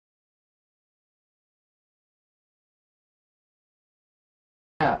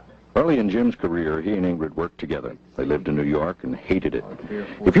Early in Jim's career, he and Ingrid worked together. They lived in New York and hated it.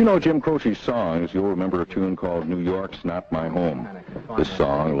 If you know Jim Croce's songs, you'll remember a tune called New York's Not My Home. This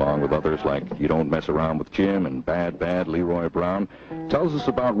song, along with others like You Don't Mess Around with Jim and Bad Bad Leroy Brown, tells us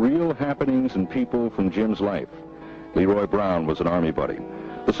about real happenings and people from Jim's life. Leroy Brown was an Army buddy.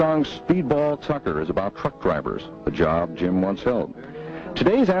 The song Speedball Tucker is about truck drivers, a job Jim once held.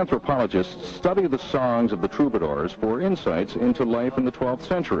 Today's anthropologists study the songs of the troubadours for insights into life in the 12th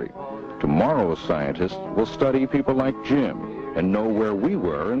century. Tomorrow's scientists will study people like Jim and know where we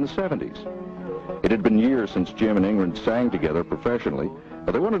were in the 70s. It had been years since Jim and Ingrid sang together professionally,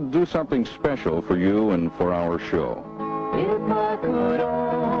 but they wanted to do something special for you and for our show. If I could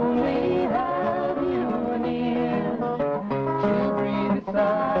only have you near to breathe a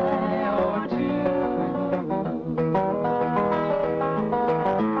sigh or two,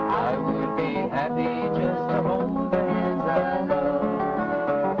 I would be happy just to hold the hands I love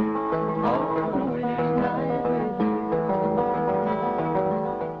on a winning night with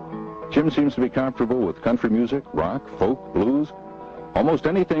you. Jim seems to be comfortable with country music, rock, folk, blues, almost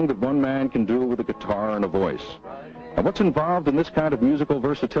anything that one man can do with a guitar and a voice. And what's involved in this kind of musical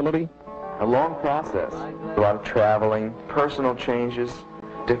versatility? A long process. A lot of traveling, personal changes,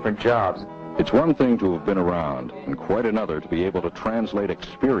 different jobs. It's one thing to have been around, and quite another to be able to translate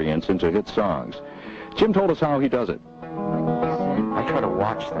experience into hit songs. Jim told us how he does it. I try to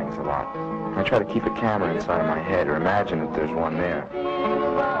watch things a lot. I try to keep a camera inside my head or imagine that there's one there.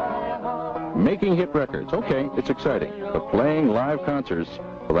 Making hit records, okay, it's exciting. But playing live concerts,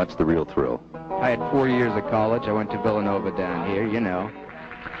 well, that's the real thrill. I had 4 years of college. I went to Villanova down here, you know.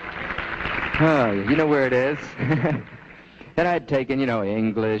 Oh, you know where it is. And I'd taken, you know,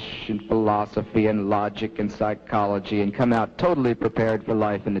 English and philosophy and logic and psychology and come out totally prepared for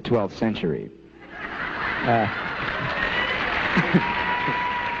life in the 12th century.